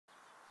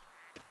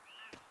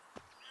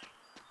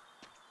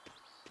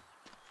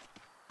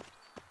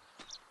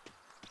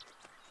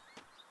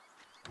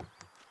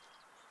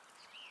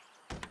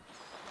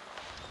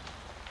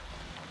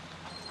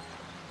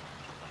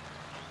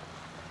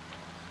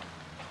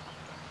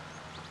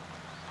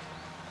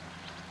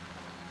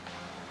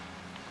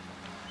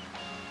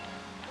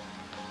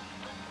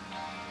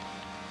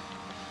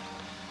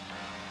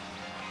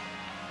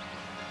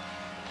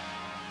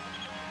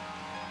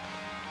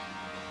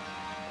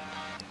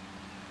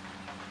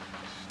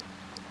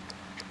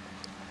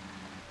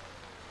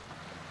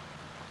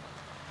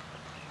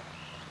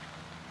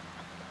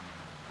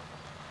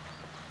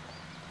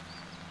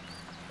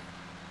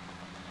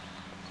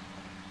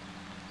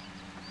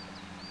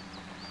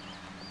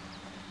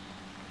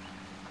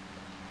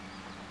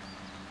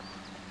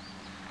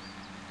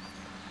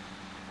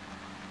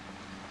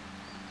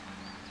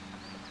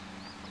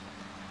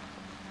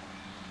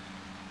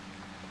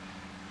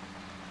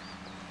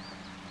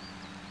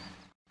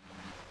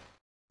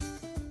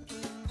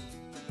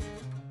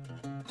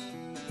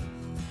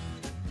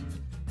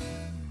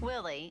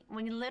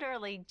We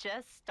literally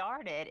just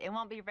started. It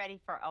won't be ready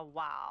for a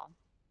while.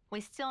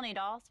 We still need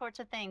all sorts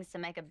of things to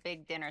make a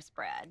big dinner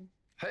spread.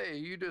 Hey,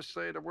 you just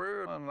say the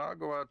word, and I'll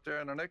go out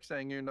there, and the next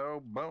thing you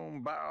know,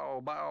 boom,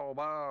 bow, bow,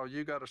 bow,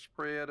 you got a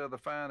spread of the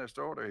finest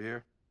order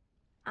here.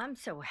 I'm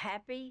so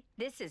happy.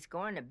 This is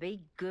going to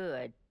be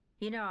good.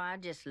 You know, I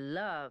just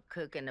love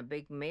cooking a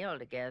big meal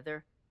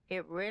together.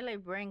 It really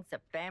brings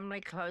the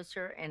family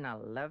closer in a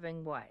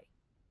loving way.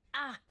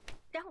 Ah,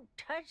 don't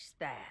touch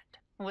that.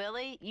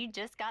 Willie, you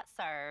just got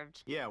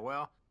served. Yeah,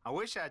 well, I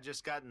wish I'd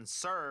just gotten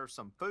served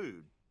some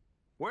food.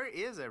 Where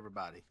is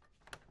everybody?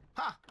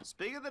 Ha!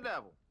 Speak of the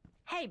devil.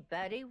 Hey,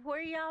 buddy,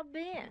 where y'all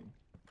been?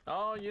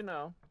 Oh, you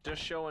know,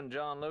 just showing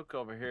John Luke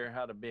over here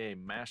how to be a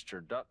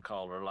master duck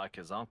caller like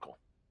his uncle.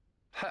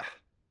 Ha!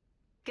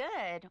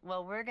 Good.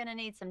 Well, we're gonna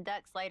need some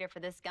ducks later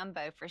for this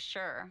gumbo for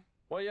sure.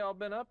 What y'all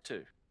been up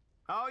to?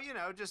 Oh, you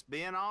know, just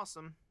being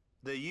awesome.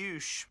 The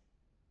ush.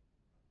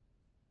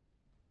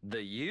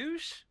 The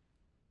use?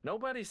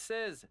 Nobody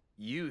says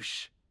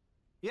use.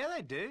 Yeah,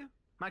 they do.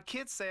 My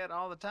kids say it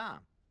all the time.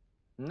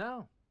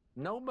 No,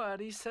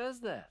 nobody says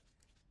that.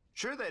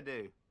 Sure they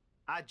do.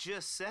 I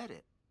just said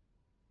it.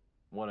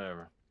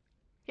 Whatever.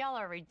 Y'all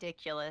are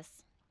ridiculous.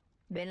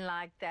 Been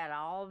like that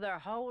all their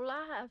whole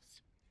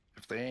lives.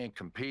 If they ain't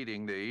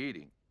competing, they're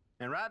eating.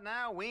 And right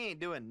now, we ain't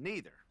doing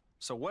neither.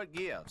 So what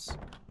gives?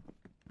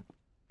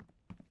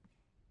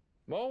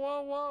 Whoa,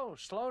 whoa, whoa.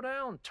 Slow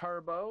down,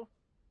 Turbo.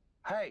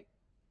 Hey,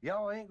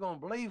 y'all ain't gonna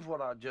believe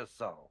what I just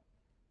saw.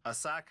 A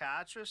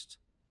psychiatrist?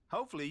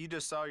 Hopefully you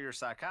just saw your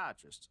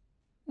psychiatrist.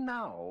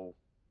 No,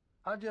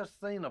 I just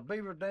seen a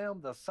beaver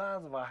dam the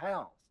size of a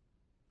house.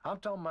 I'm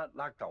talking about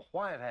like the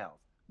White House,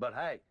 but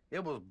hey,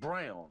 it was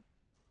brown,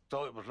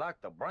 so it was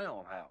like the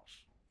brown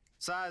house.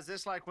 Si, is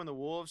this like when the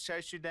wolves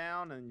chased you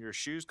down and your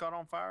shoes caught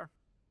on fire?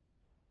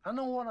 I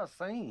know what I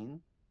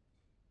seen.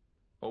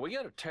 Well, we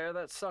gotta tear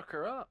that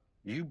sucker up.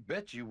 You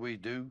bet you we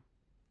do.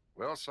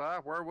 Well, Si,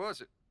 where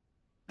was it?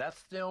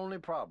 That's the only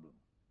problem.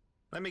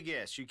 Let me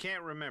guess, you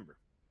can't remember.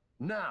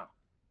 Now,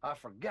 I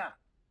forgot.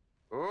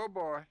 Oh,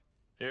 boy.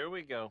 Here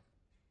we go.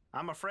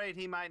 I'm afraid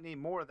he might need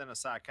more than a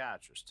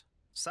psychiatrist.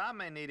 Si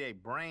may need a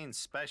brain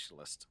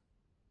specialist.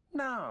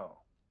 No.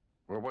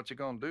 Well, what you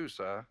gonna do,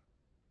 Si?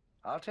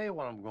 I'll tell you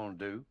what I'm gonna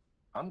do.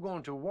 I'm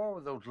going to war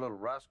with those little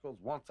rascals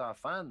once I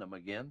find them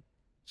again.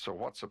 So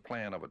what's the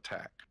plan of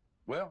attack?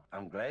 Well,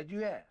 I'm glad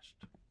you asked.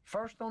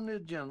 First on the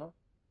agenda,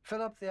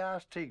 fill up the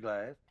iced tea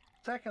glass.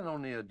 Second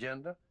on the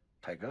agenda,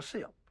 take a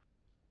sip.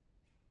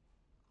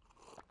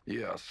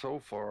 Yeah, so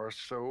far,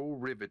 so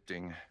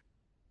riveting.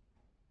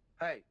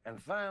 Hey,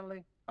 and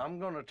finally, I'm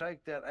gonna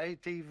take that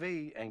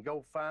ATV and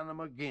go find them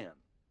again.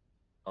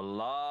 A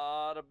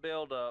lot of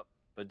build-up,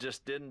 but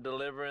just didn't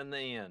deliver in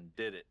the end,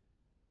 did it?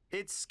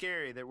 It's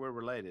scary that we're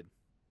related.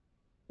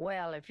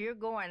 Well, if you're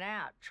going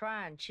out,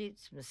 try and shoot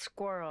some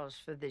squirrels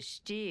for the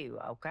stew,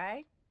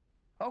 okay?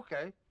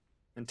 Okay.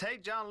 And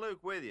take John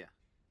Luke with you.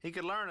 He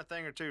could learn a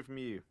thing or two from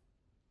you.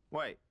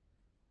 Wait,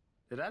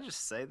 did I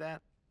just say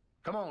that?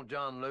 Come on,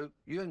 John Luke.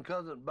 You and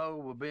Cousin Bo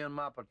will be in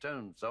my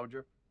platoon,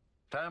 soldier.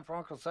 Time for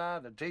Uncle Si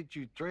to teach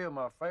you three of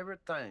my favorite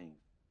things,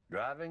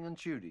 driving and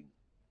shooting.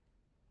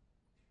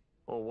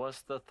 Well,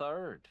 what's the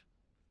third?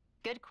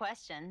 Good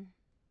question.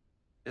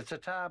 It's a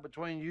tie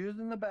between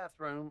using the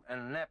bathroom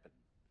and napping.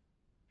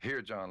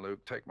 Here, John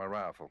Luke, take my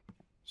rifle.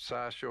 Si,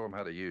 show him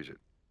how to use it.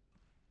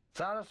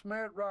 Silas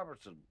Merritt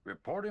Robertson,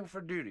 reporting for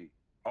duty.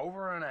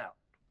 Over and out.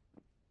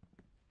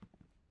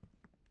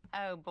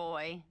 Oh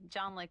boy,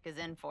 John Luke is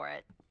in for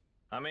it.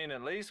 I mean,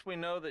 at least we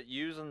know that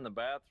using the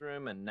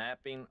bathroom and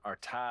napping are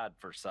tied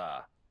for Si,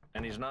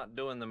 and he's not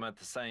doing them at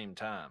the same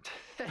time.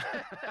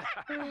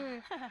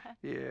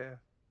 Yeah.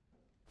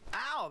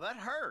 Ow, that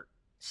hurt.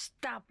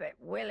 Stop it,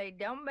 Willie.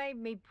 Don't make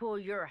me pull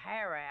your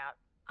hair out.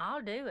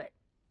 I'll do it.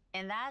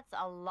 And that's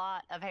a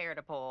lot of hair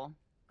to pull.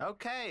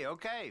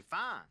 Okay,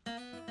 fine.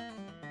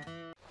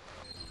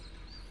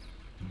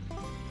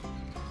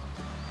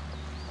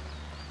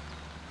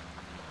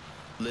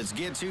 Let's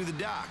get to the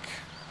dock.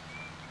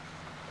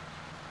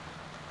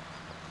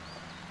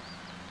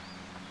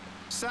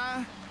 Si,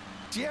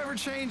 do you ever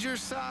change your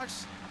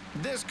socks?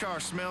 This car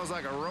smells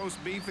like a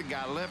roast beef that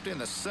got left in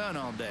the sun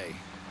all day.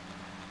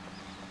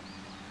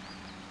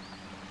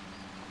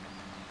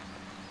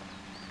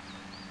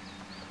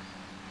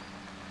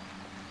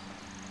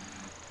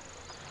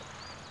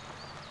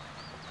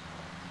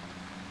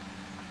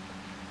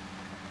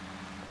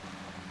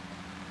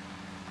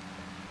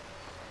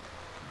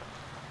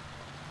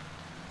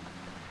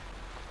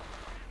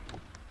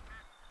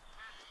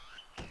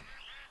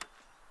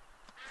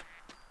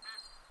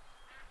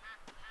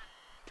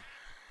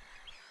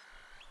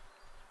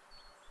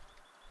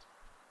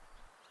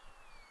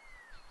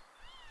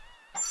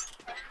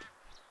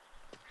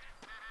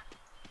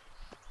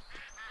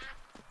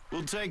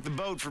 We'll take the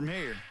boat from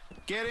here.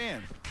 Get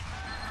in.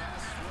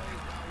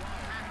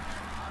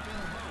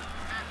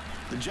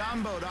 The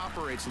John boat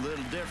operates a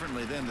little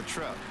differently than the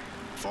truck.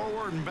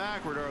 Forward and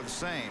backward are the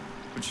same,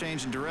 but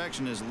changing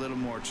direction is a little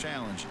more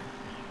challenging.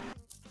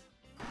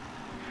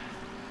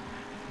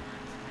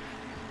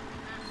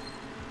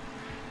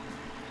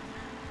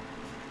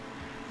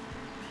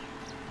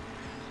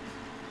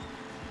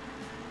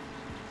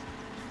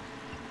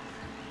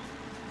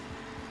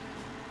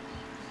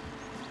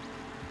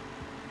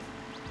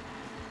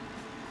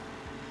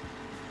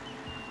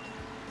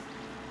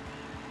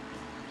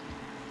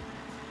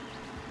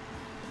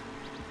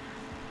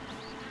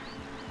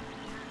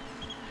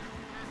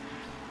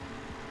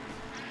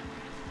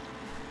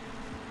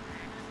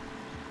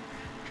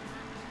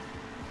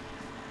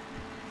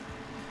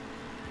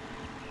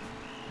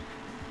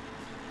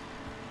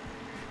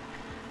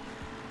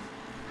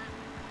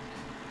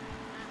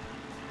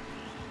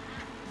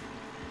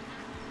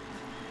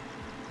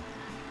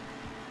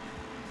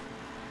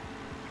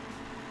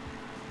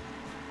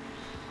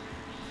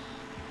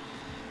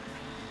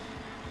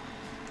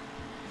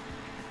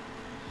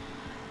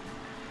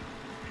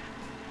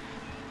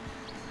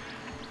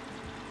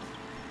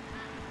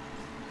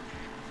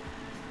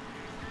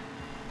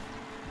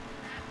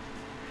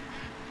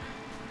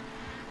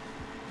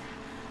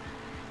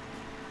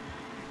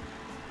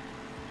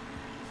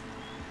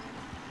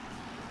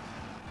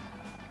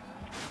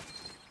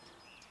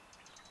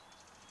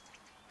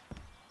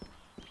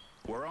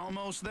 We're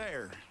almost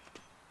there.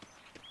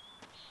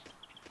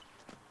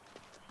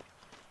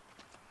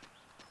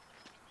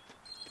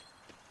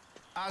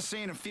 I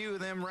seen a few of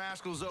them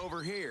rascals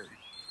over here.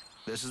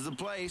 This is the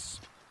place.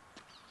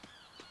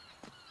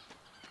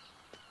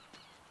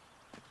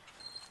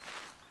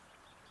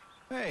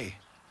 Hey,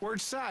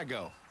 where'd Si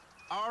go?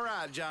 All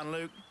right, John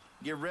Luke,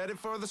 get ready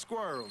for the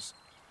squirrels.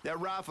 That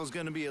rifle's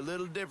gonna be a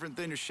little different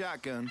than your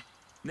shotgun.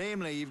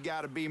 Namely, you've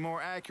got to be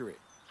more accurate.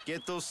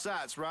 Get those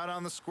sights right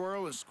on the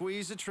squirrel and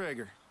squeeze the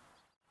trigger.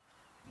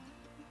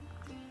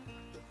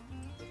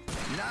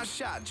 Nice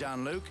shot,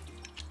 John Luke.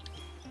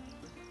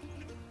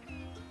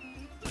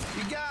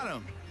 You got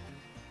him.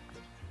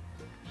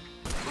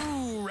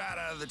 Ooh, right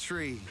out of the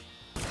tree.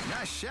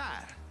 Nice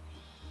shot.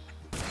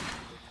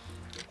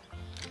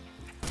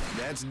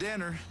 That's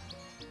dinner.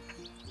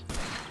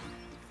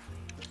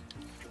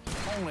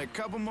 Only a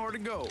couple more to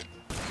go.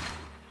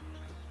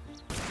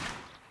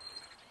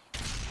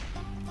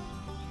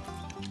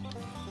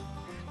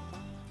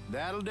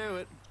 That'll do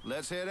it.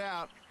 Let's head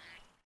out.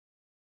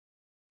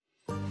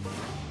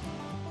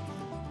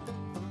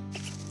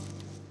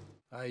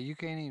 You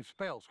can't even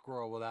spell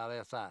squirrel without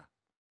S-I.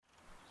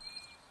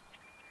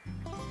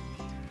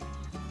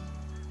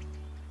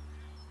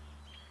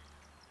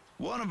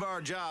 One of our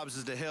jobs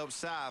is to help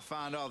Si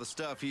find all the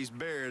stuff he's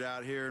buried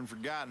out here and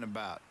forgotten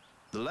about.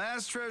 The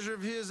last treasure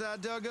of his I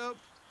dug up,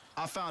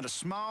 I found a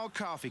small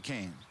coffee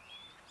can.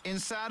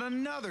 Inside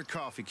another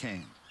coffee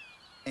can.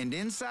 And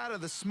inside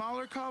of the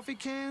smaller coffee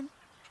can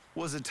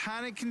was a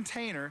tiny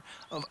container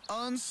of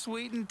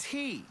unsweetened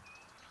tea.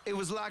 It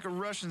was like a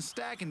Russian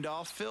stacking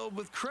doll filled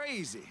with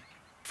crazy.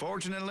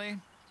 Fortunately,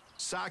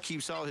 Si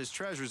keeps all his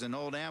treasures in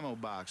old ammo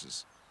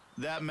boxes.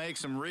 That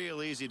makes them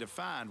real easy to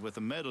find with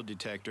a metal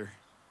detector.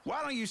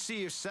 Why don't you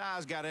see if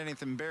Si's got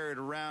anything buried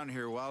around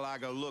here while I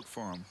go look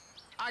for him?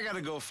 I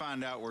gotta go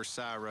find out where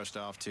Si rushed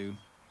off to.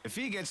 If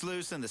he gets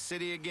loose in the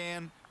city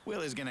again,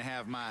 Willie's gonna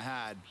have my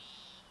hide.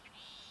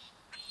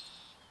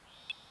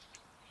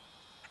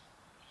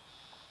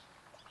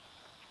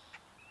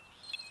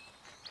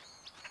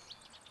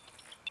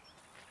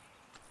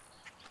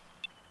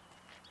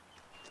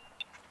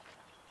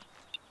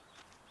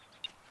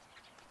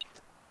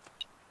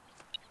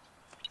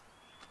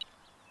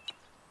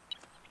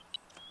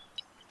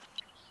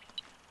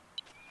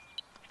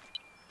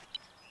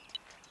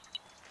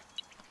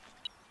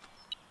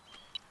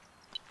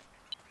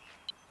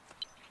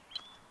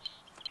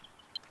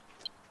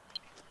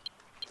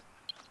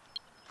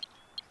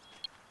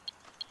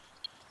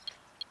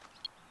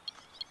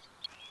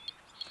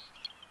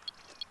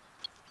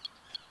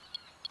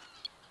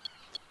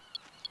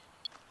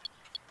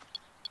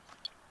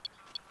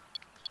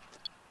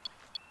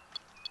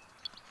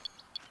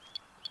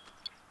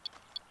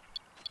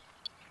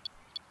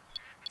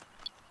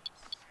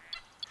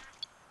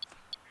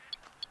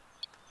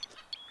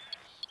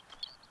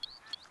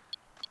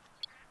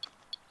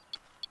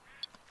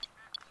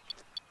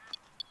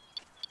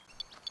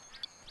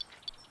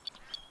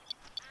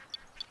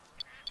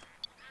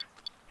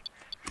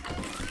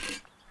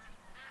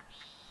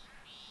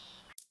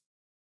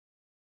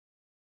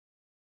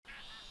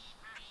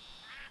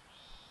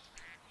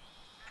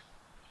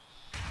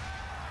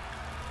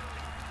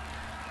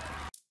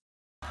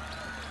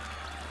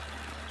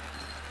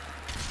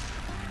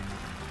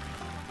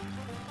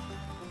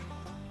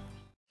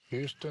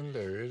 Houston,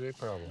 there is a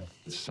problem.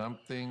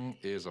 Something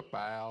is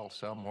afoul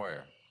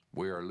somewhere.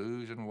 We are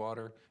losing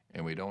water,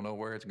 and we don't know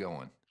where it's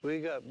going.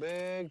 We got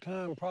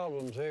big-time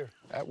problems here.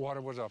 That water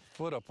was a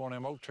foot up on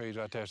them oak trees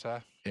right there, Si.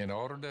 In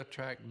order to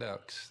attract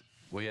ducks,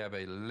 we have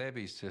a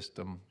levee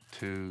system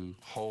to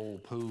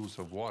hold pools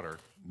of water.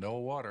 No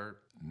water,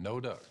 no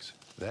ducks.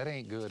 That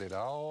ain't good at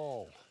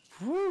all.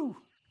 Whew!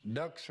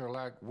 Ducks are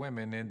like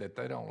women in that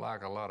they don't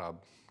like a lot of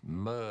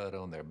mud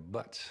on their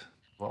butts.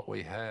 What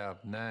we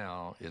have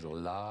now is a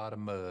lot of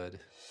mud.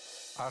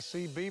 I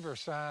see beaver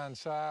signs,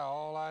 Si,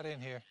 all out in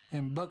here.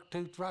 And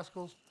buck-toothed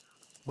rascals,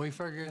 we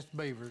figure it's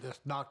beaver that's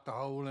knocked the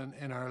hole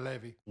in our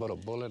levee. But a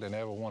bullet in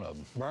every one of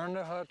them. Burn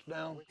their huts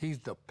down. He's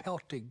the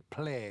pelting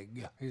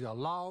plague. He's a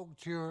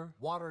log-chewer,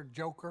 water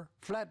joker,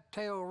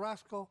 flat-tailed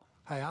rascal.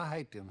 Hey, I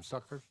hate them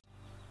suckers.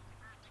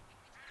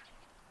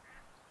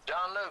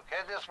 John Luke,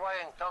 head this way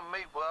and come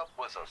meet up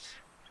with us.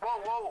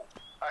 Whoa, whoa,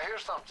 I hear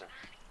something.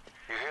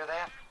 You hear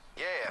that?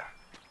 Yeah,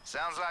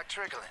 sounds like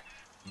trickling.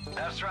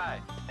 That's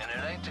right, and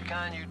it ain't the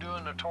kind you do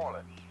in the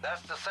toilet.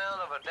 That's the sound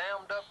of a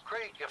dammed up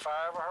creek if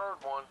I ever heard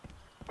one.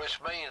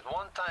 Which means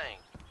one thing,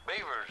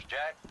 beavers,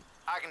 Jack.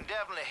 I can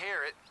definitely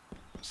hear it.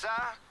 Si,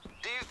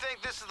 do you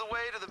think this is the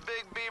way to the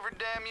big beaver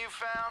dam you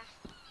found?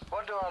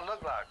 What do I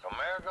look like,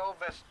 Amerigo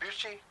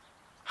Vespucci?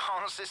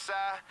 Honestly, Si,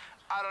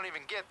 I don't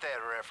even get that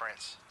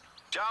reference.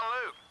 John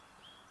Luke,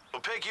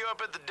 we'll pick you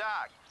up at the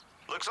dock.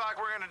 Looks like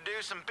we're gonna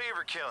do some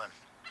beaver killing.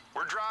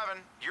 We're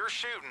driving, you're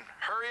shooting.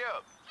 Hurry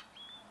up.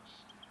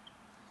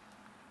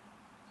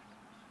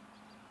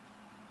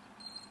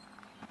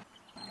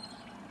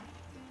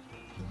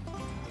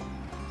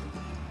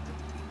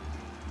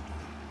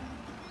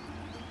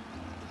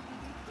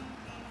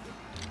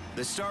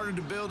 They started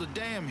to build a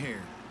dam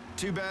here.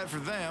 Too bad for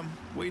them,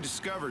 we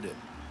discovered it.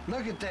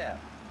 Look at that.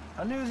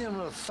 I knew them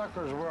little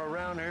suckers were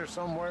around here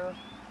somewhere.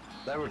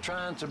 They were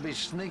trying to be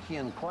sneaky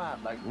and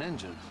quiet like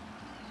ninjas.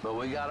 But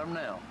we got them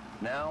now.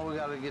 Now we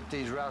got to get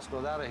these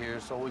rascals out of here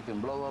so we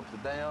can blow up the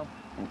dam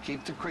and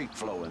keep the creek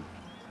flowing.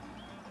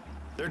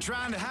 They're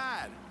trying to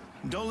hide.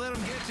 Don't let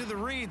them get to the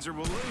reeds or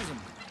we'll lose them.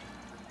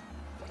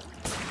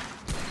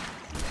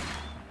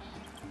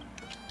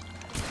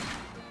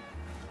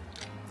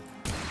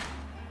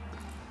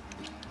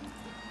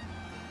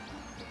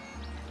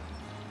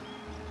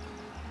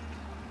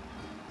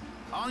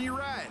 On your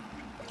right.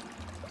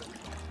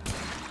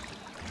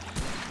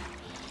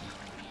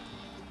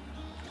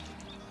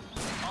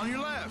 On your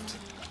left.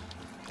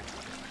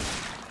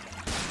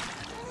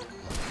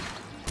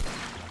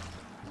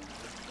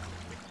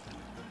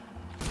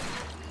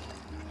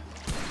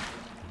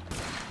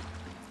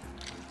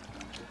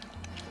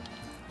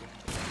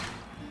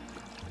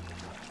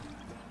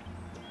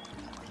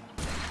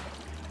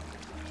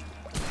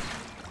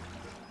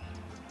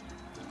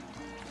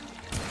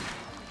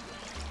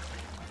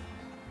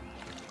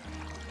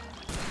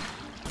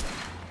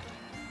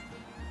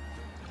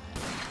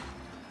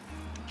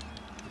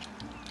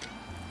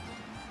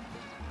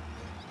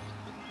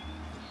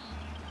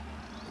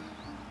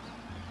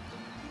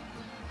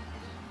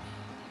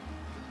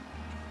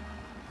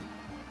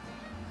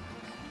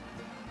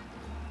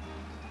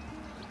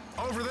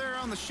 Over there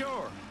on the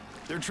shore.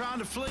 They're trying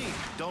to flee.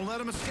 Don't let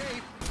them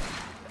escape.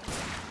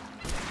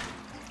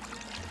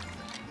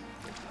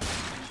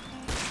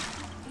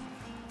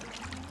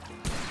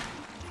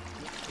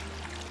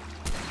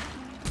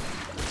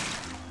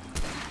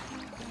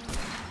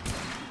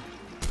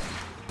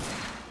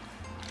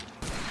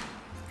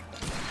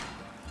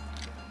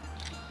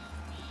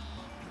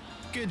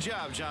 Good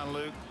job, John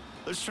Luke.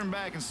 Let's turn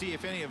back and see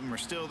if any of them are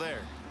still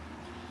there.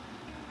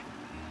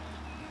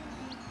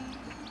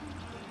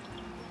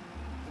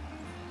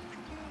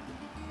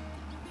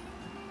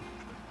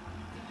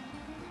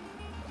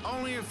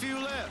 Only a few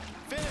left.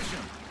 Finish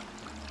them.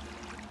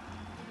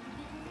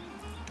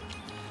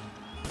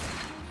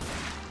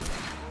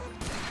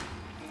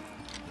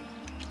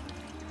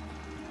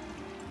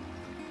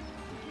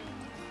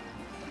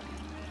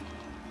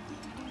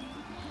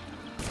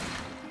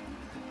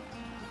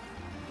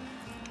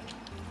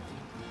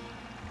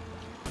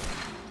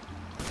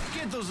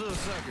 Get those little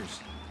suckers.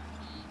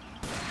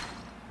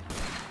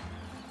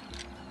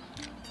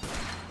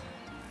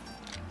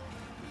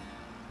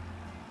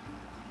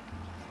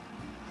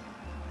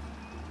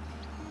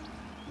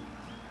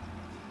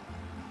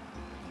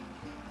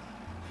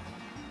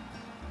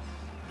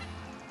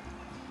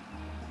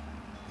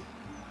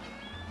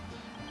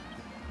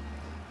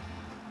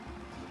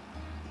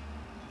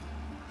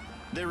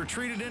 They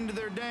retreated into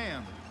their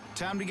dam.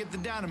 Time to get the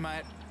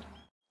dynamite.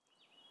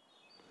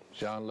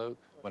 John Luke,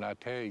 when I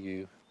tell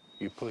you,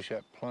 you push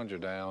that plunger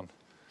down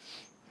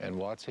and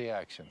watch the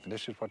action.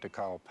 This is what they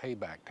call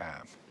payback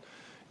time.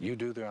 You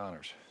do the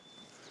honors.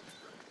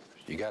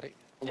 You got it?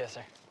 Yes,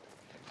 sir.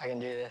 I can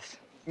do this.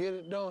 Get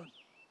it done.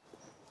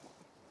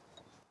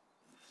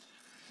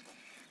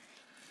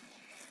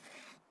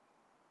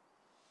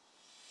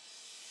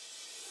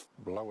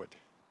 Blow it.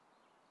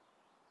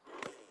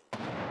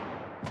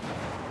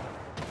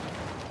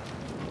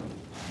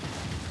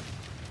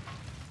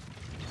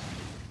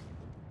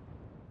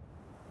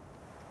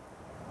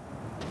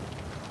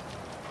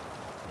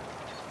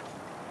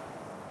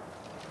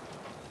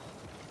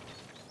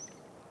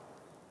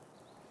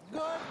 Good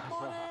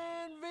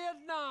morning,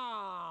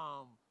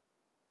 Vietnam!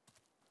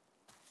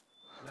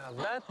 Now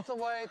that's the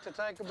way to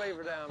take a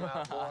beaver dam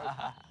out,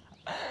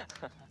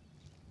 boys.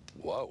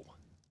 Whoa.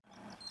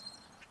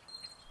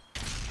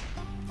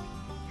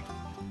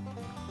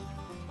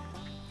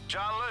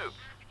 John Luke,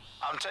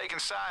 I'm taking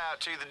Si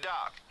out to the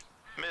dock.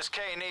 Miss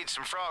Kay needs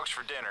some frogs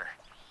for dinner.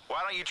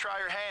 Why don't you try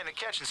your hand at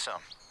catching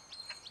some?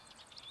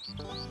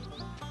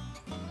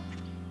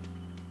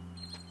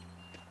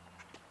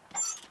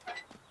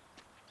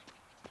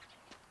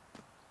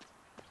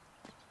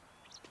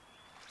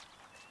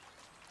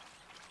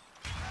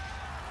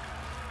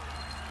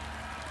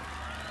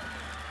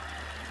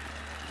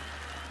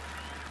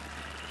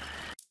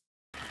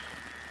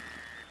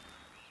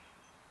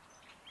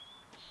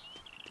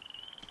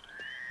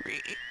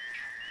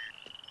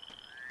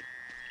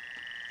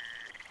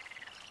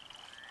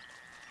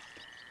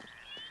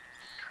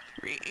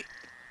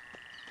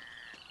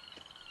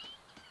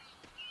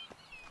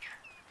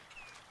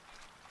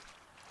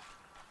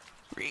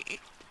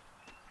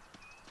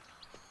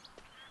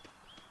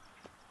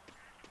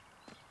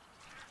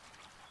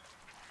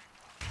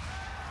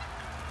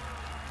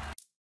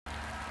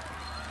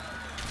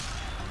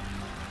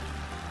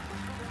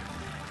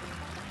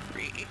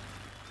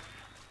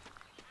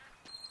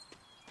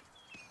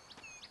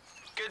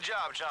 Good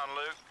job, John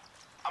Luke.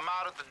 I'm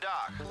out at the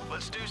dock.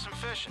 Let's do some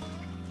fishing.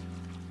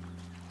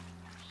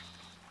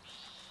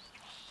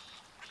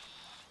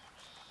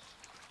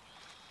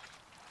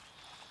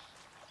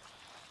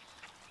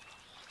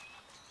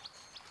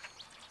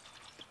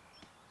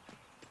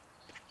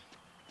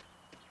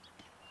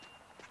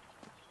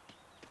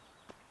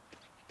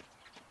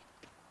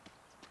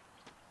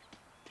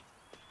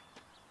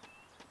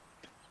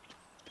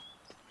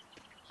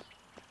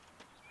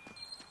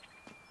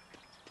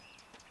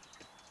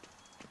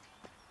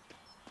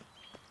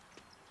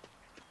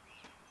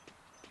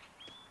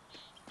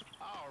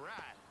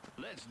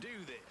 Let's do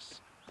this.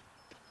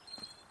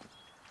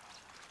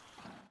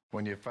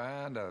 When you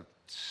find a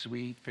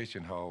sweet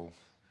fishing hole,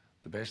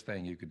 the best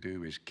thing you could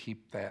do is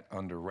keep that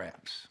under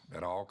wraps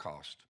at all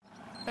costs.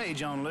 Hey,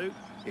 John Luke,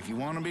 if you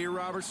want to be a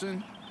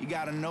Robertson, you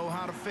got to know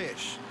how to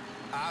fish.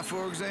 I,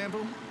 for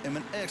example, am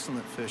an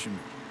excellent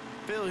fisherman.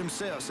 Phil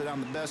himself said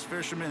I'm the best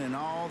fisherman in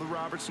all the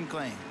Robertson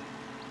clan.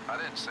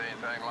 I didn't say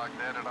anything like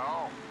that at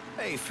all.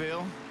 Hey,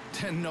 Phil,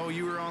 didn't know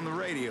you were on the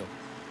radio.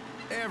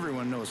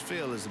 Everyone knows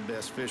Phil is the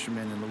best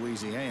fisherman in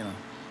Louisiana,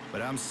 but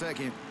I'm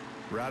second,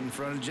 right in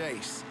front of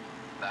Jace.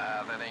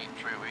 Nah, that ain't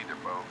true either,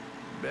 Bo.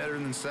 Better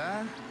than Si?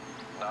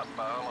 Not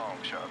by a long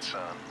shot,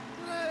 son.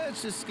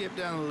 Let's just skip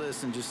down the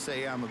list and just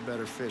say I'm a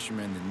better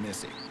fisherman than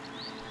Missy.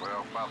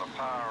 Well, by the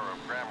power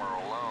of grammar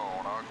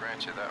alone, I'll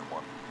grant you that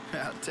one.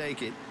 I'll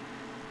take it.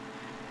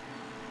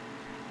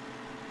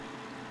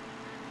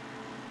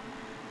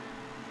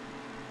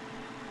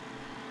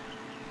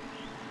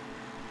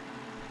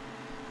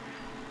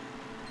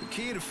 The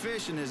key to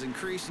fishing is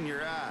increasing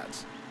your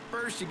odds.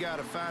 First, you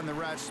gotta find the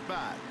right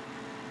spot.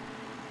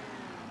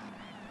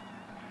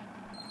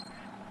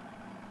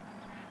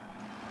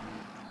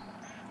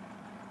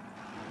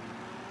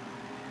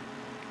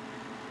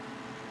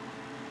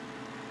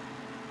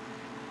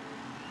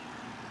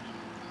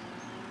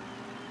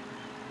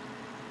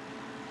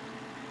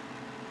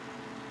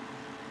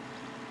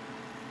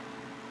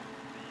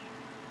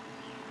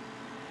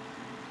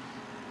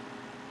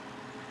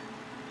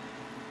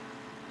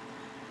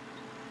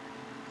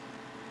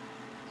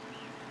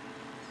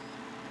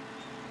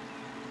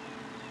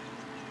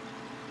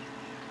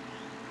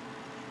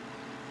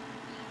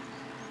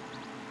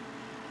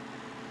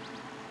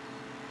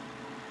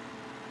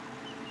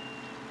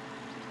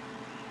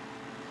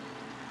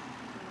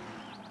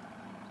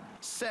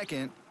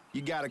 Second,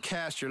 you gotta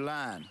cast your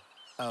line.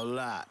 A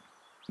lot.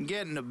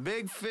 Getting a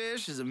big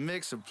fish is a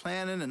mix of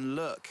planning and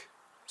luck.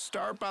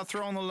 Start by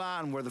throwing the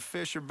line where the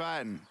fish are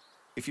biting.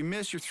 If you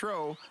miss your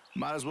throw,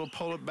 might as well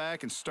pull it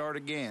back and start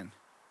again.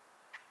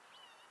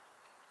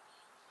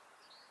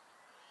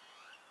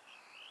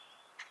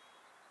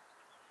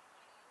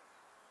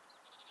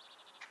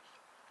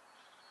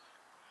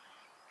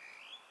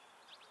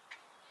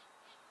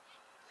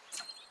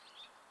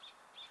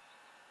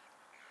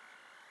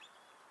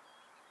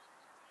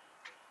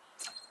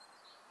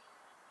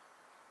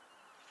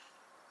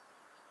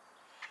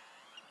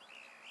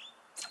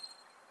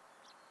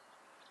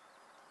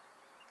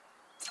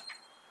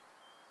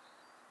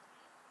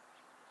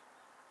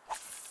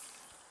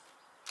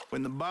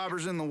 When the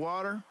bobber's in the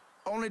water,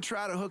 only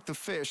try to hook the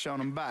fish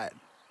on a bite,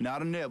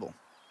 not a nibble.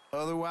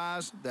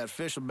 Otherwise, that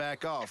fish will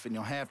back off and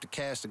you'll have to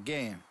cast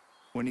again.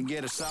 When you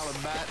get a solid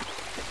bite,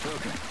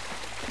 hook him.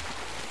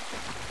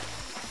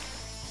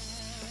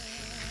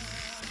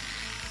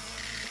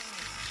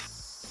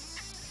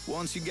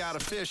 Once you got a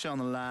fish on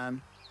the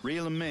line,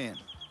 reel him in.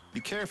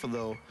 Be careful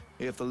though,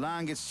 if the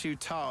line gets too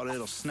taut,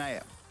 it'll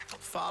snap.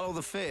 Follow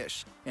the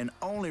fish and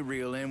only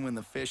reel in when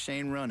the fish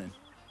ain't running.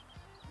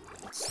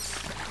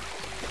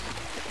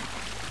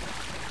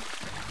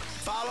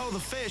 Follow the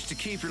fish to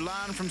keep your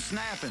line from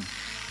snapping.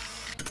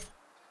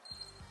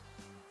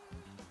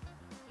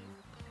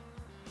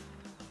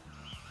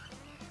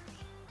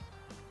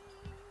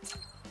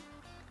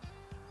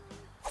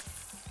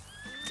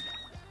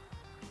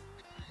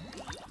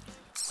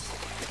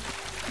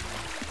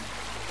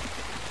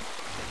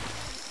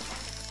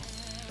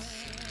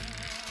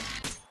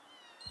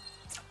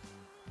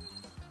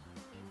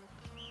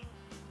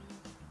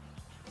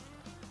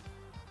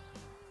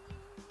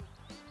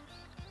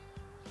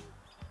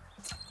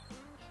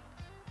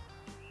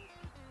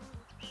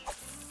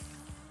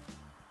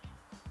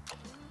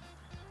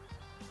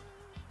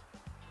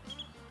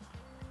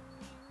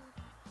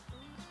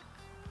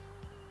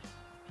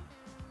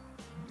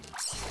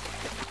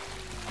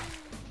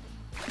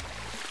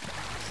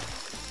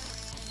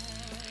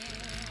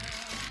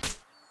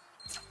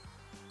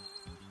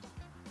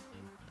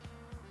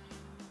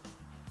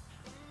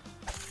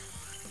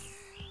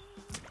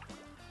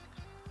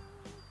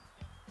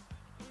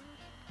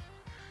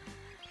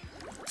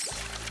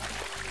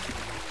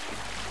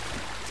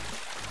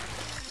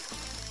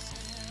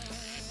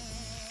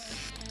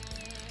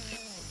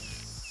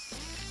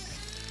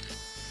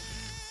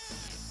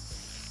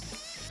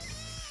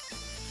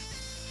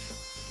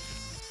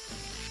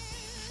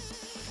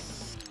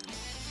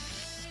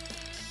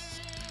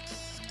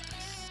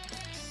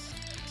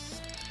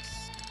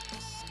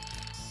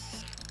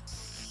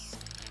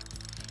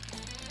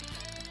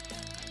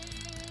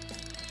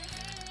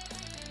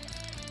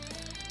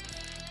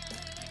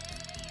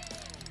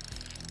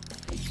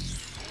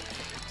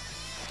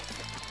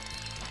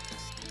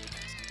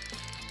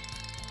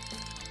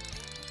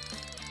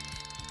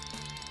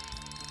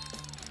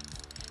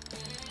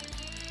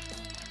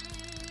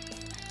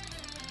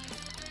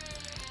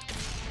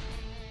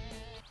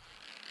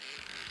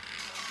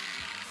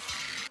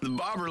 The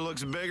bobber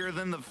looks bigger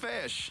than the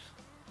fish.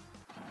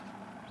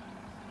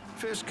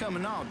 Fish come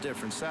in all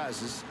different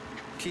sizes.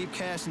 Keep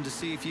casting to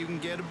see if you can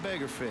get a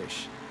bigger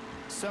fish.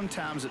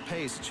 Sometimes it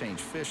pays to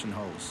change fishing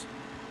holes.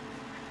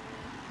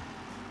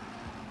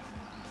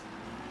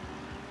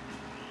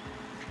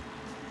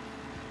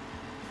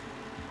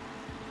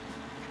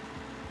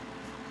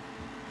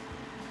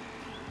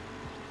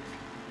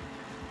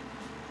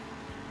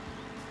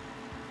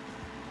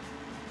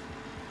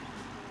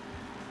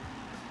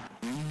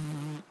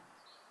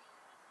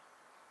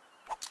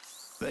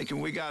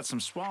 Thinking we got some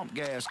swamp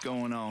gas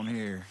going on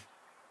here.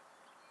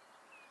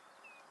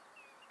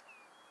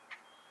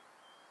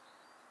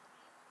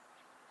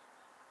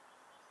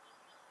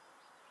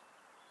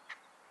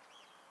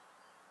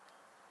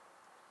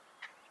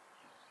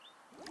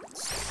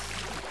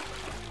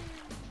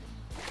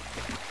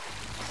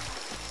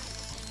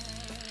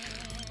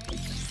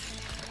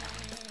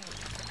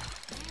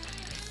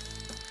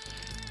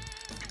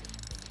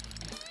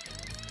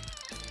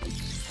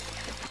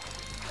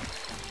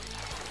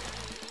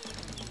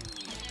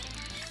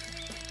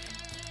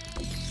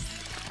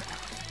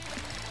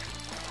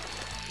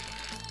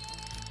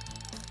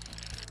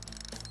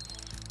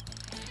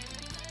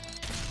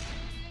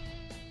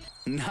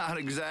 Not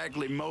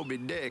exactly Moby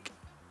Dick.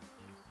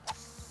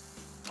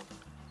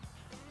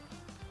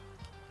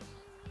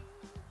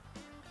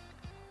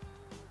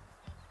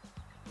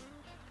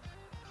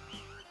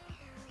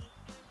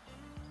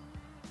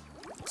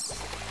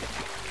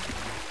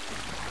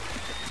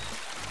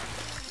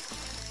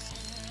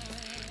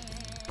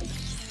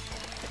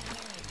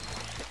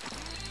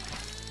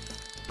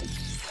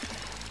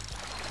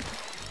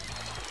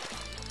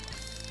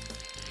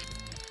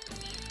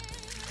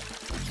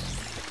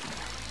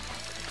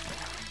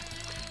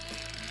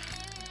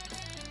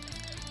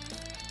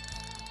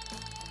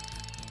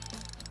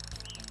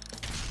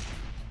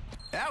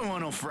 That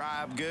one will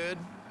fry up good.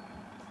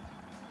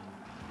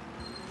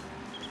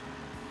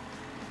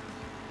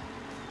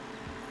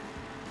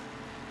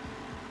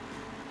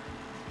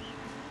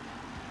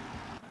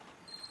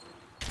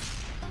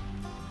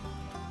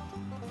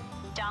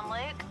 John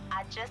Luke,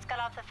 I just got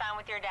off the phone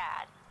with your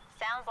dad.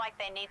 Sounds like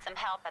they need some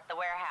help at the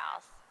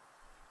warehouse.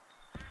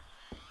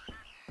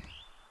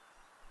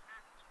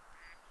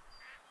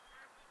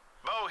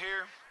 Bo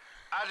here.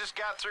 I just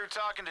got through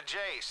talking to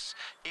Jace.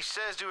 He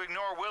says to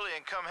ignore Willie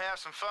and come have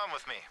some fun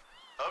with me.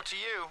 Up to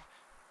you.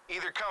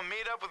 Either come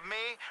meet up with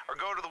me or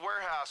go to the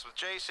warehouse with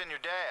Jace and your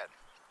dad.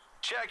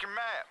 Check your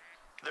map.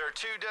 There are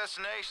 2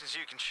 destinations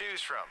you can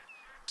choose from.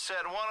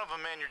 Set one of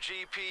them in your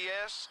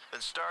GPS,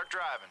 then start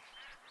driving.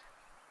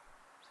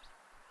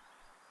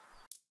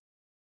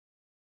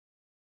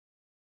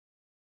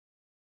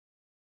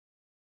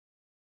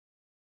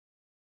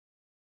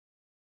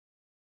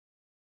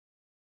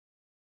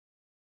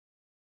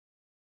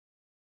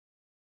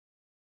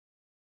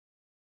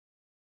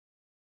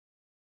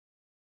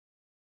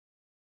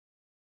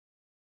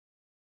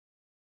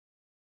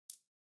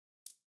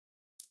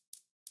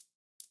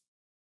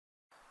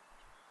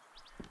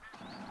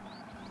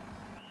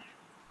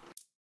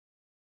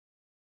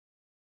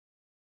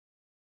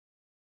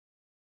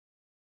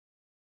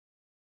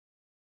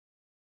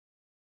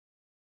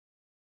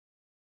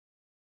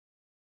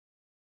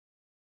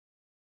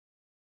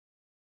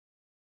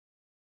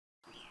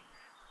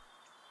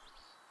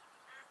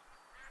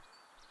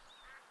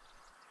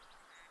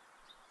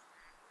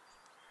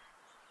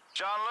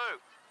 John Luke,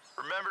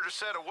 remember to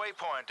set a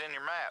waypoint in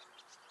your map.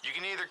 You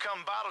can either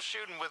come bottle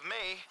shooting with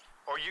me,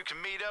 or you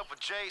can meet up with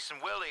Jace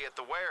and Willie at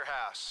the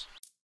warehouse.